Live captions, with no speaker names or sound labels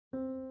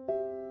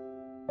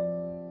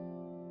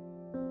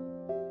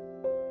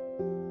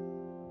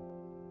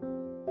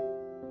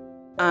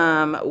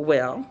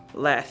Well,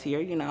 last year,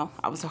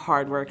 I was a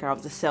hard worker. I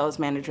was a sales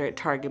manager at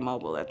Target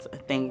Mobile. That's a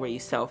thing where you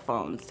sell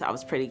phones. I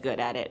was pretty good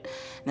at it.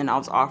 And then I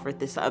was offered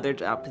this other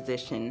job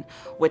position,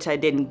 which I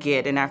didn't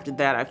get. And after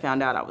that, I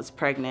found out I was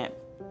pregnant.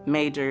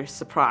 Major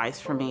surprise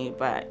for me,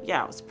 but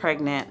yeah, I was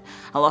pregnant.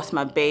 I lost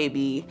my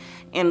baby.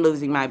 In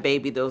losing my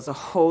baby, there was a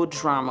whole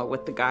drama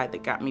with the guy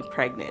that got me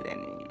pregnant,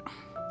 and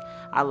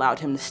I allowed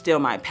him to steal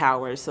my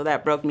powers, so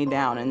that broke me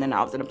down. And then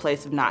I was in a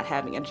place of not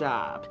having a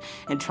job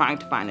and trying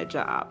to find a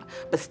job,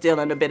 but still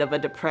in a bit of a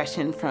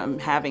depression from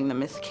having the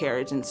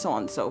miscarriage and so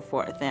on and so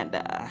forth. And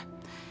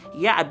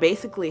yeah, I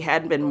basically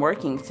hadn't been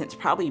working since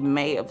probably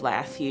May of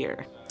last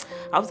year.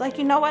 I was like,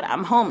 you know what?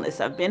 I'm homeless.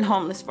 I've been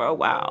homeless for a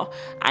while.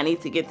 I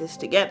need to get this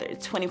together.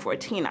 It's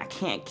 2014. I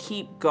can't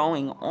keep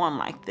going on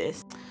like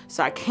this.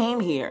 So I came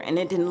here, and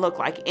it didn't look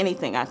like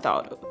anything I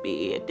thought it would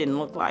be. It didn't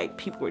look like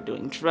people were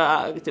doing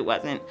drugs. It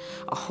wasn't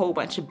a whole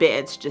bunch of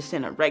beds just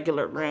in a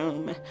regular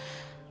room.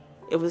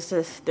 It was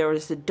just, there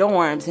was the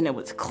dorms, and it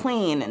was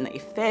clean, and they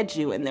fed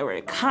you, and there were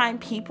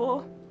kind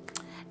people.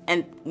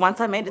 And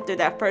once I made it through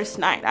that first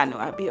night, I knew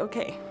I'd be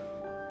okay.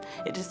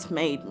 It just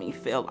made me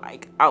feel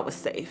like I was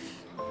safe.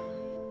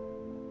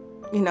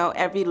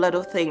 Every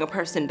little thing a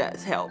person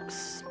does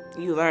helps.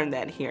 You learn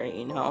that here,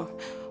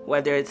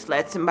 whether it's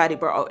let somebody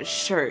borrow a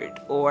shirt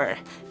or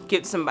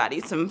give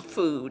somebody some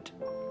food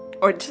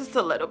or just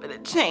a little bit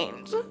of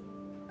change.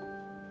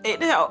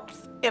 It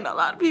helps, and a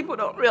lot of people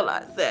don't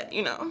realize that,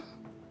 Been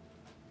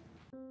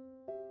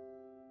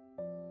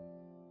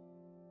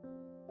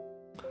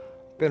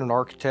an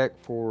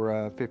architect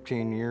for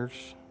 15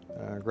 years.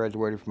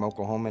 Graduated from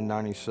Oklahoma in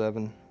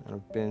 '97, and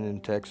I've been in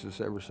Texas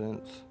ever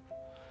since.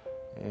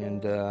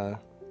 And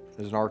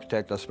as an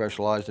architect, I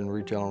specialized in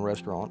retail and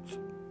restaurants.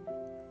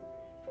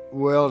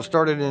 Well, it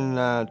started in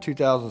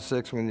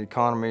 2006 when the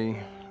economy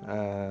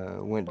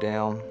went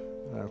down.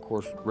 Of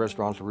course,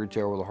 restaurants and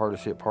retail were the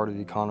hardest hit part of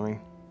the economy,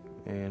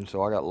 and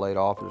so I got laid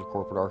off as a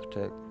corporate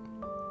architect.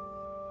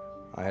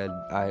 I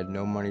had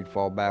no money to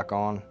fall back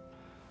on.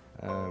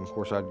 Of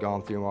course, I'd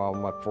gone through all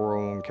my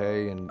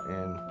 401k, and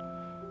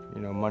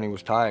money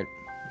was tight,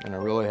 and I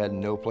really had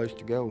no place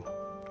to go.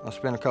 I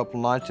spent a couple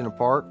nights in a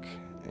park,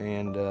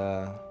 and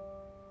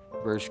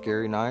very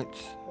scary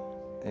nights,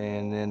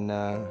 and then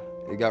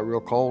it got real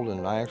cold,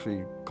 and I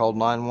actually called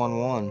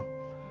 911,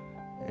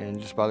 and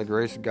just by the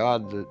grace of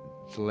God, the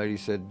lady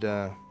said,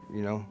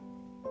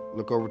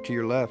 look over to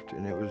your left,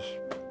 and it was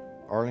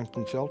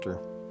Arlington shelter.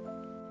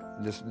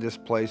 This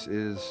place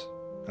is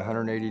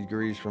 180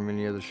 degrees from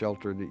any other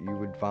shelter that you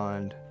would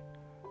find.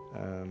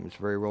 It's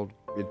very well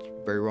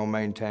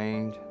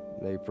maintained.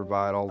 They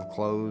provide all the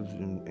clothes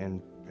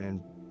and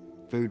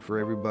food for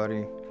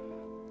everybody.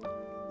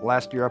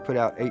 Last year I put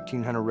out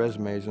 1,800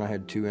 resumes, and I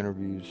had 2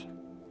 interviews.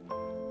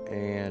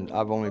 And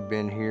I've only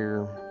been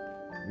here,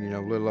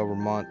 a little over a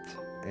month,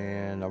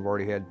 and I've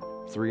already had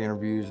 3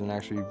 interviews and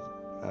actually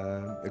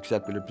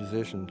accepted a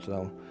position.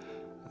 So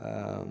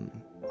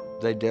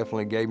they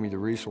definitely gave me the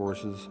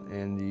resources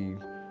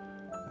and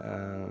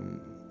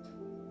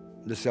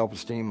the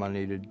self-esteem I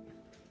needed.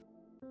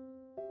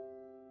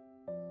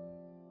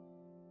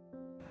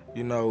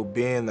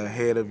 Being the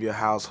head of your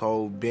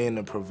household, being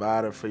the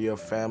provider for your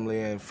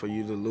family, and for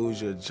you to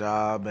lose your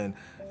job, and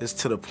it's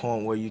to the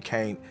point where you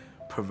can't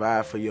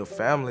provide for your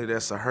family,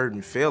 that's a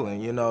hurting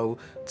feeling,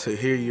 to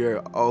hear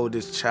your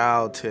oldest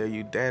child tell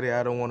you, Daddy,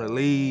 I don't want to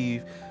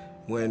leave,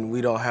 when we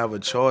don't have a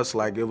choice.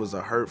 Like, it was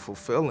a hurtful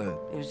feeling.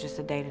 It was just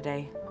a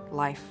day-to-day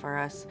life for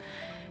us.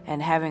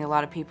 And having a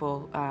lot of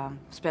people,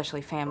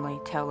 especially family,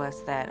 tell us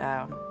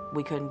that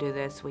we couldn't do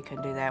this, we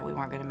couldn't do that, we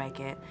weren't going to make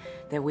it,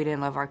 that we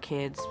didn't love our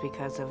kids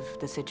because of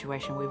the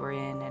situation we were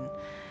in, and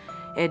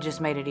it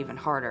just made it even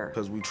harder.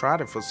 Because we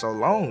tried it for so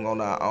long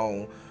on our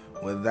own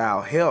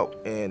without help,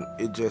 and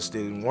it just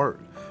didn't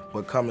work.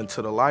 But coming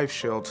to the Life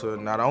Shelter,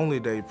 not only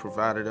they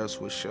provided us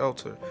with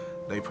shelter,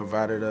 they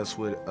provided us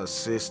with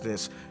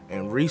assistance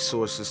and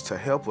resources to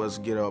help us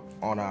get up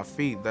on our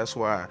feet. That's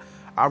why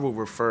I would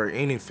refer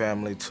any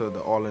family to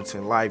the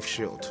Arlington Life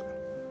Shelter.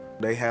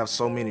 They have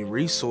so many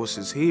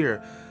resources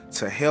here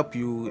to help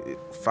you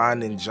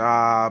finding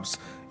jobs,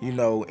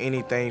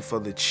 anything for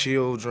the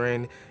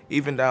children,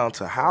 even down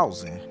to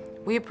housing.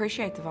 We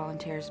appreciate the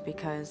volunteers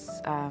because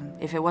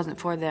if it wasn't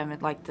for them,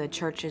 like the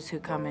churches who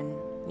come and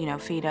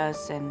feed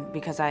us, and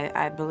because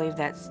I believe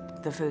that's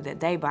the food that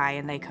they buy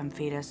and they come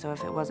feed us. So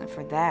if it wasn't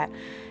for that,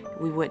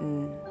 we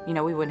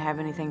wouldn't have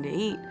anything to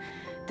eat.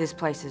 This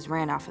place is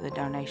ran off of the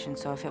donation,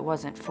 so if it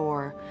wasn't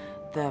for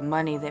the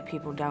money that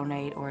people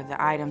donate or the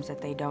items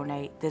that they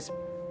donate, this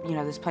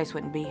place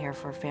wouldn't be here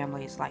for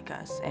families like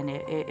us, and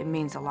it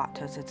means a lot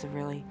to us. It's a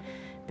really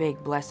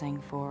big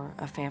blessing for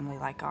a family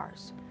like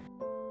ours.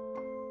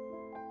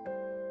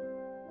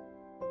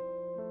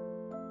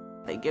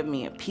 They give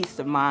me a peace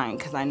of mind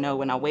because I know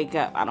when I wake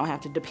up, I don't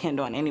have to depend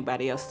on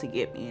anybody else to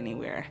get me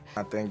anywhere.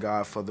 I thank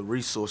God for the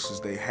resources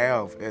they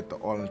have at the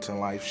Arlington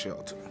Life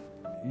Shelter.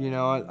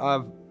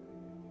 I've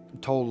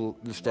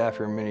told the staff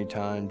here many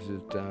times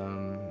that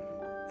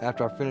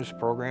after I finish the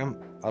program,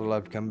 I'd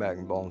love to come back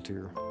and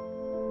volunteer.